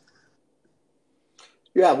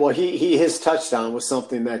 Yeah, well, his touchdown was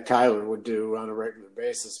something that Kyler would do on a regular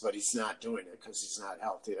basis, but he's not doing it because he's not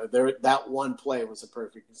healthy. That one play was a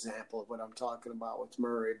perfect example of what I'm talking about with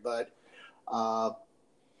Murray. But,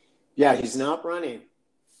 he's not running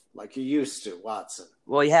like he used to, Watson.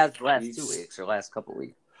 Well, he has the last 2 weeks or last couple of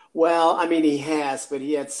weeks. Well, I mean, he has, but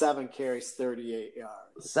he had 7 carries, 38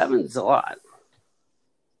 yards. 7 is a lot.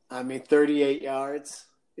 I mean, 38 yards.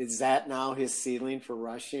 Is that now his ceiling for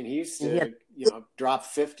rushing? He used to, drop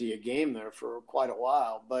 50 a game there for quite a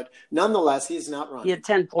while. But nonetheless, he's not running. He had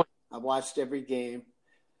 10 points. I've watched every game.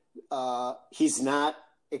 He's not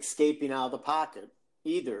escaping out of the pocket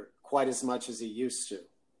either quite as much as he used to.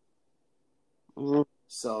 Mm-hmm.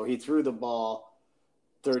 So he threw the ball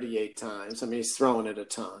 38 times. I mean, he's throwing it a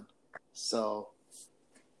ton. So,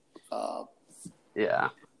 yeah.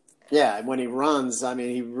 Yeah, when he runs, I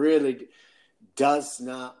mean, he really does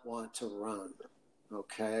not want to run,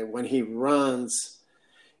 okay? When he runs,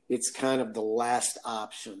 it's kind of the last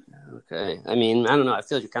option. Okay. I mean, I don't know. I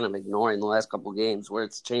feel like you're kind of ignoring the last couple of games where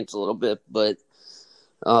it's changed a little bit. But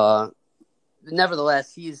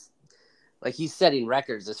nevertheless, like he's setting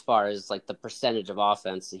records as far as like the percentage of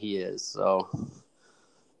offense that he is. So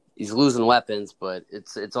he's losing weapons, but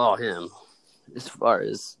it's all him as far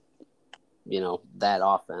as that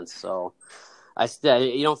offense. So I still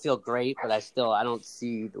you don't feel great, but I don't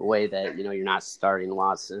see the way that you're not starting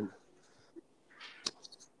Watson.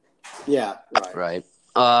 Yeah, Right.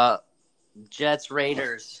 Jets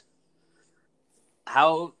Raiders.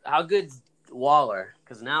 How good's Waller?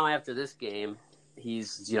 Because now after this game,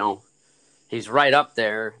 he's right up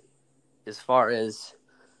there as far as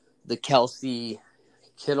the Kelsey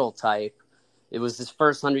Kittle type. It was his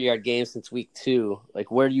first 100-yard game since week 2. Like,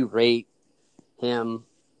 where do you rate him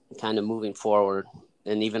kind of moving forward?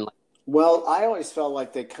 And even well, I always felt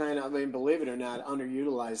like they kind of, believe it or not,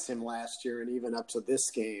 underutilized him last year and even up to this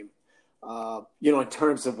game, in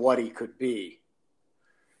terms of what he could be.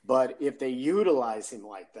 But if they utilize him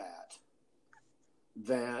like that,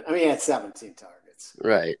 then, he had 17 targets.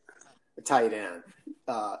 Right. A tight end.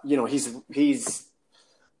 He's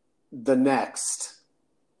the next.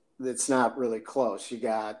 It's not really close. You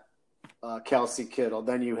got Kelsey Kittle.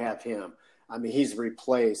 Then you have him. He's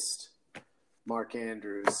replaced Mark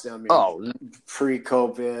Andrews.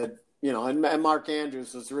 Pre-COVID, and Mark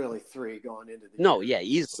Andrews was really 3 going into the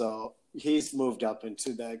year. So he's moved up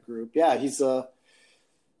into that group. Yeah, he's a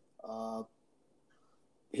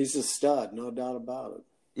stud, no doubt about it.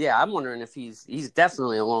 Yeah, I'm wondering if he's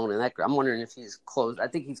definitely alone in that group. I'm wondering if he's close. I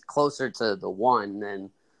think he's closer to the one than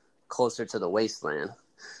closer to the wasteland.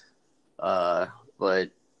 But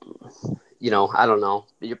I don't know.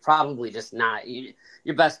 You're probably just not.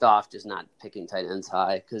 You're best off just not picking tight ends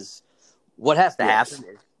high, because what has to happen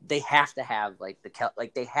is they have to have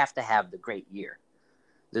they have to have the great year.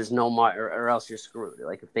 There's no more, or else you're screwed.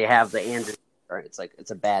 Like if they have the Andrews,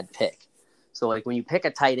 it's a bad pick. So like when you pick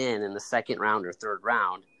a tight end in the second round or third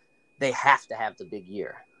round, they have to have the big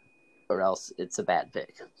year, or else it's a bad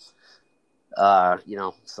pick.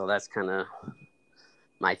 So that's kind of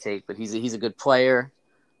my take. But he's a good player.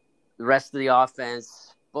 The rest of the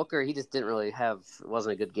offense, Booker, he just didn't really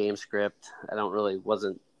wasn't a good game script.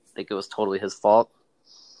 Wasn't think it was totally his fault.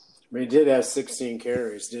 He did have 16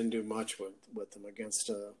 carries. Didn't do much with them against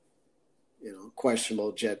a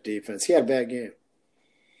questionable Jet defense. He had a bad game.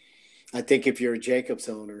 I think if you're a Jacobs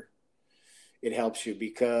owner, it helps you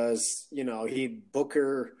because,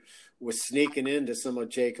 Booker was sneaking into some of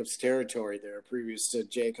Jacobs' territory there previous to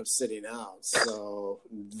Jacobs sitting out. So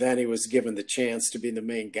then he was given the chance to be the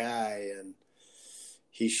main guy, and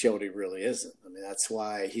he showed he really isn't. That's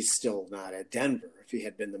why he's still not at Denver. If he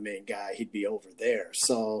had been the main guy, he'd be over there.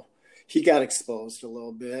 So he got exposed a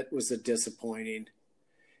little bit. It was a disappointing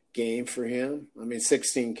game for him.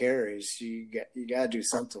 16 carries. You got to do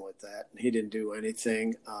something with that. He didn't do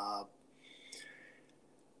anything.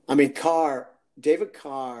 David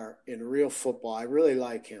Carr in real football, I really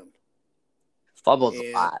like him. Fumbles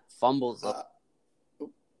a lot.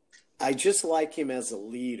 I just like him as a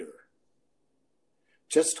leader.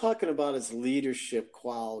 Just talking about his leadership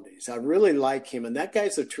qualities. I really like him, and that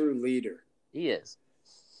guy's a true leader. He is.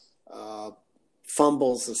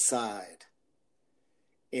 Fumbles aside.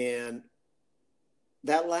 And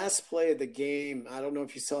that last play of the game, I don't know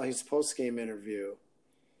if you saw his post-game interview,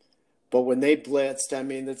 but when they blitzed,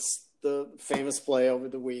 it's the famous play over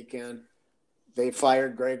the weekend. They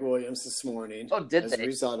fired Greg Williams this morning. Oh, did as they? a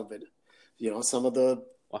result of it. Some of the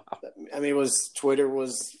Wow. Twitter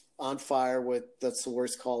was on fire with that's the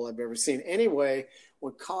worst call I've ever seen. Anyway,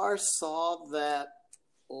 when Carr saw that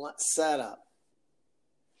setup,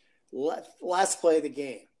 last play of the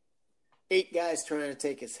game, 8 guys trying to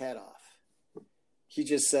take his head off, he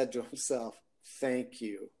just said to himself, "Thank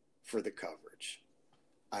you for the coverage.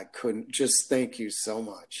 I couldn't just thank you so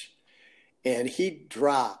much." And he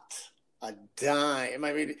dropped a dime.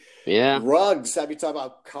 Ruggs, I've been talking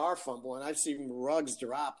about Carr fumbling. I've seen Ruggs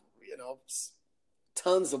drop,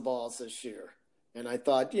 tons of balls this year. And I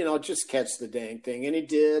thought, just catch the dang thing. And he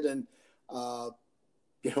did. And,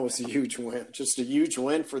 it was a huge win. Just a huge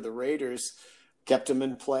win for the Raiders. Kept them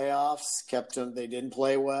in playoffs. They didn't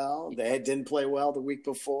play well. They didn't play well the week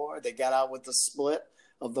before. They got out with the split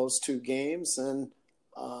of those 2 games. And,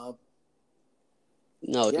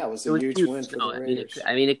 it was a huge win for the Raiders.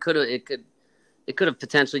 It could have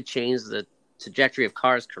potentially changed the trajectory of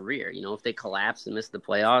Carr's career. If they collapse and miss the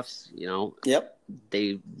playoffs, Yep.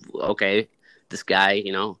 This guy,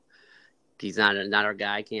 he's not our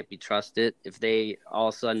guy, can't be trusted. If they all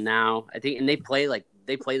of a sudden now, I think, and they play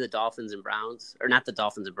the Dolphins and Browns, or not the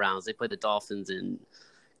Dolphins and Browns, they play the Dolphins and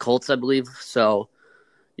Colts, I believe. So,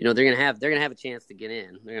 they're gonna have a chance to get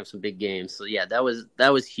in. They're gonna have some big games. So yeah, that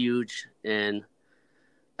was huge. And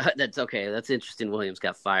That's okay. That's interesting. Williams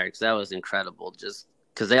got fired because that was incredible. Just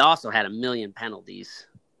because they also had a million penalties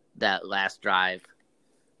that last drive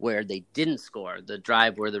where they didn't score. The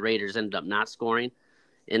drive where the Raiders ended up not scoring,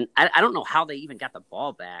 and I don't know how they even got the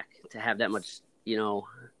ball back to have that much.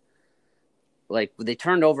 Like they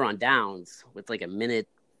turned over on downs with like a minute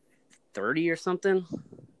 30 or something,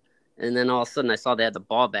 and then all of a sudden I saw they had the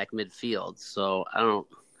ball back midfield. So I don't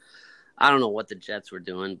know what the Jets were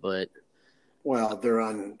doing, but. Well,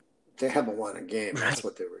 they haven't won a game. That's Right.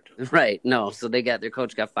 what they were doing. Right. No. So their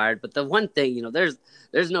coach got fired. But the one thing, there's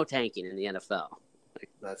no tanking in the NFL.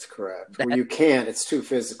 That's correct. Well, you can't. It's too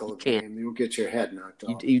physical a can't. game. You'll get your head knocked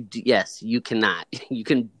off. Yes, you cannot. You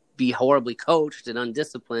can be horribly coached and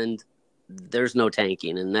undisciplined. There's no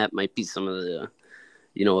tanking, and that might be some of the,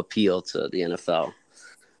 appeal to the NFL.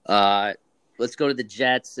 Let's go to the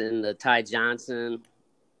Jets and the Ty Johnson.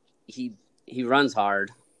 He runs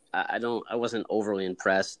hard. I wasn't overly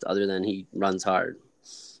impressed other than he runs hard.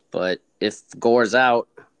 But if Gore's out,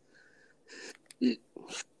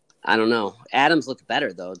 I don't know. Adams looked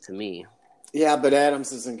better, though, to me. Yeah, but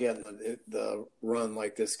Adams isn't getting the run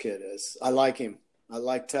like this kid is. I like him. I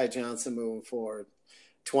like Ty Johnson moving forward.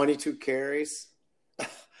 22 carries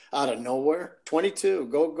out of nowhere. 22.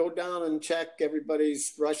 Go down and check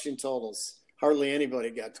everybody's rushing totals. Hardly anybody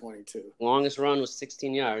got 22. Longest run was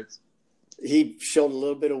 16 yards. He showed a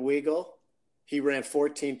little bit of wiggle. He ran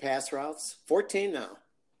 14 pass routes. 14 now.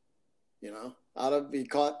 He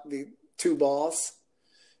caught the 2 balls.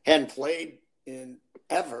 Hadn't played in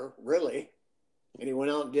ever, really. And he went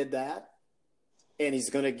out and did that. And he's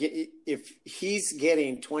going to get – if he's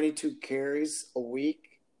getting 22 carries a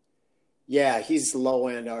week, yeah, he's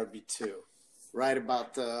low-end RB2. Right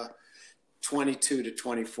about the 22 to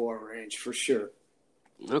 24 range for sure.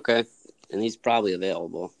 Okay. And he's probably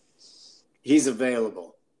available. He's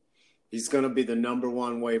available. He's going to be the number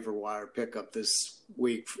 1 waiver wire pickup this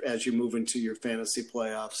week as you move into your fantasy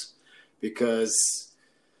playoffs because,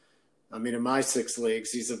 in my 6 leagues,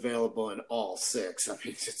 he's available in all 6.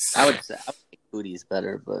 I would say Cootie's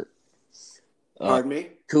better, but pardon me?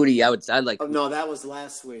 Cootie, I'd like. Oh, no, that was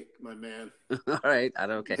last week, my man. All right,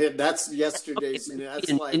 okay. That's yesterday's. Okay.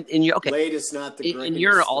 That's okay. Latest, not the greatest. In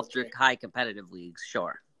your ultra high competitive leagues,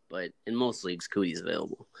 sure, but in most leagues, Cootie's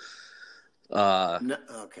available. No.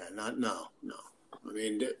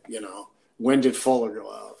 When did Fuller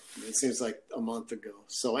go out? It seems like a month ago.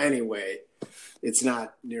 So anyway, it's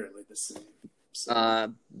not nearly the same.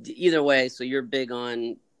 So. Either way, so you're big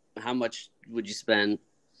on how much would you spend?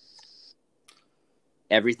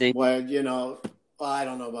 Everything? Well, I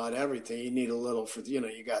don't know about everything. You need a little for,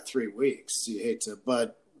 you got 3 weeks. You hate to,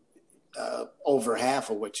 but over half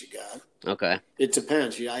of what you got. Okay. It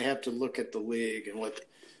depends. I have to look at the league and what.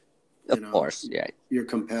 Of course, yeah. Your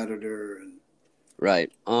competitor and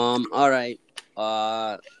right. All right.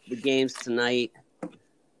 The games tonight.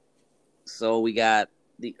 So we got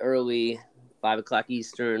the early 5:00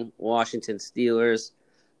 Eastern Washington Steelers.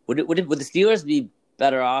 Would the Steelers be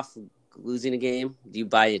better off losing a game? Do you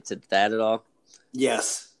buy into that at all?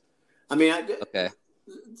 Yes. Okay.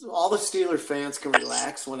 All the Steeler fans can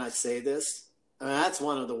relax when I say this. That's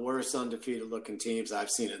one of the worst undefeated looking teams I've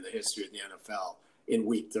seen in the history of the NFL. In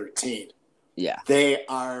week 13. Yeah. They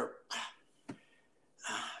are,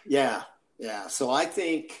 yeah. So I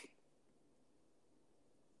think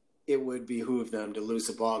it would behoove them to lose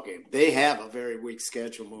a ball game. They have a very weak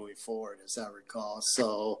schedule moving forward, as I recall.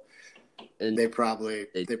 So they probably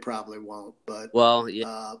won't. But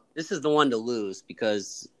this is the one to lose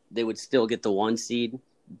because they would still get the 1 seed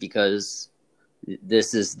because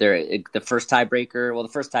this is the first tiebreaker. Well, the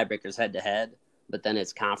first tiebreaker is head to head, but then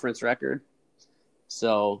it's conference record.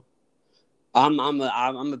 So I'm a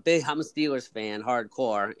Steelers fan,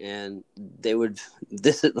 hardcore, and it would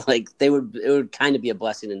kind of be a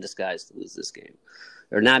blessing in disguise to lose this game,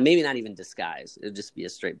 or not, maybe not even disguise. It would just be a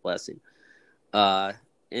straight blessing.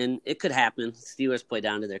 And it could happen. Steelers play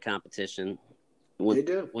down to their competition. They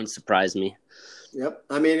do. Wouldn't surprise me. Yep.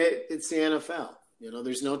 It's the NFL.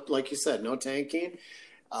 There's no, like you said, no tanking.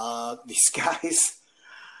 These guys.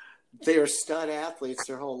 They are stud athletes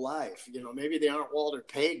their whole life. Maybe they aren't Walter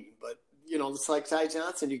Payton, but, it's like Ty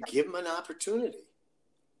Johnson. You give them an opportunity,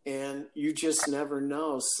 and you just never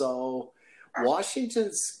know. So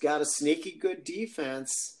Washington's got a sneaky good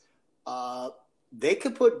defense. They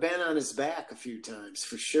could put Ben on his back a few times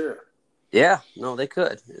for sure. Yeah, no, they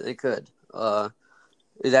could. They could.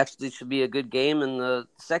 It actually should be a good game, and the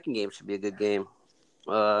second game should be a good game.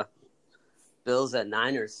 Bills at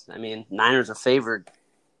Niners. Niners are favored.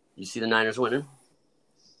 You see the Niners winning?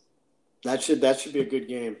 That should be a good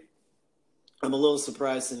game. I'm a little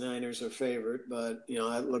surprised the Niners are favored, but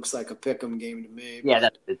that looks like a pick'em game to me. Yeah,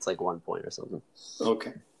 But it's like 1 point or something.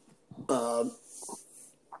 okay.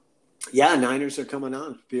 Yeah, Niners are coming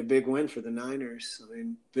on. Be a big win for the Niners. I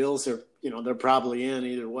mean, Bills are, they're probably in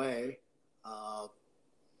either way.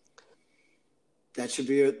 That should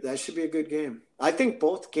be a good game. I think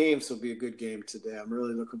both games will be a good game today. I'm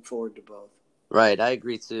really looking forward to both. Right, I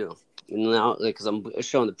agree too. Now, because I'm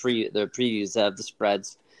showing the previews have the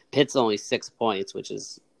spreads. Pitt's only 6 points, which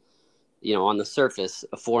is, on the surface,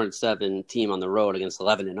 a 4-7 team on the road against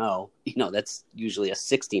 11-0. That's usually a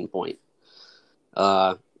 16 point.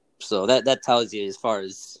 So that tells you as far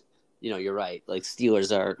as you're right. Like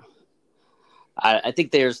Steelers are. I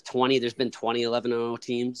think there's been 20 11-0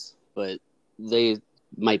 teams, but they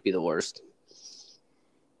might be the worst.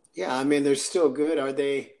 Yeah, I mean they're still good. Are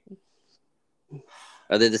they?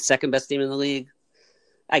 Are they the second best team in the league?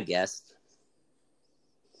 I guess.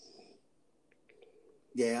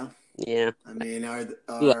 Yeah. Yeah. I mean,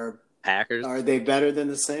 are Packers? Are they better than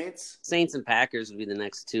the Saints? Saints and Packers would be the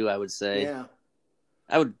next two, I would say. Yeah.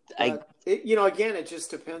 Again, it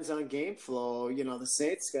just depends on game flow. The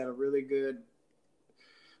Saints got a really good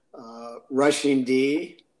rushing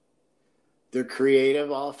D. They're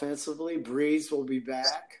creative offensively. Breeze will be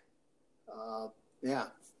back. Yeah.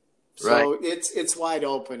 So right. it's wide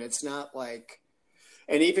open. It's not like,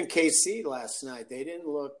 and even KC last night, they didn't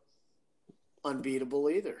look unbeatable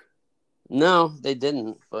either. No, they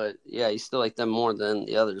didn't. But yeah, you still like them more than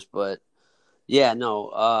the others. But yeah,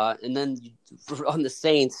 no. And then on the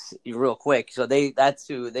Saints, real quick. So that's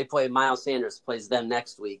who they play. Miles Sanders plays them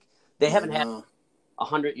next week. They haven't had a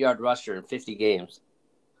 100-yard rusher in 50 games.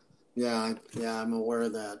 Yeah, I'm aware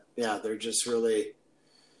of that. Yeah, they're just really.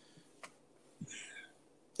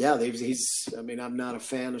 Yeah, I'm not a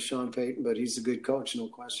fan of Sean Payton, but he's a good coach, no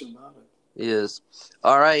question about it. He is.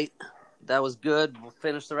 All right. That was good. We'll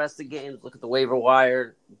finish the rest of the games, look at the waiver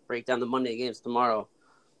wire, break down the Monday games tomorrow.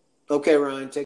 Okay, Ryan. Take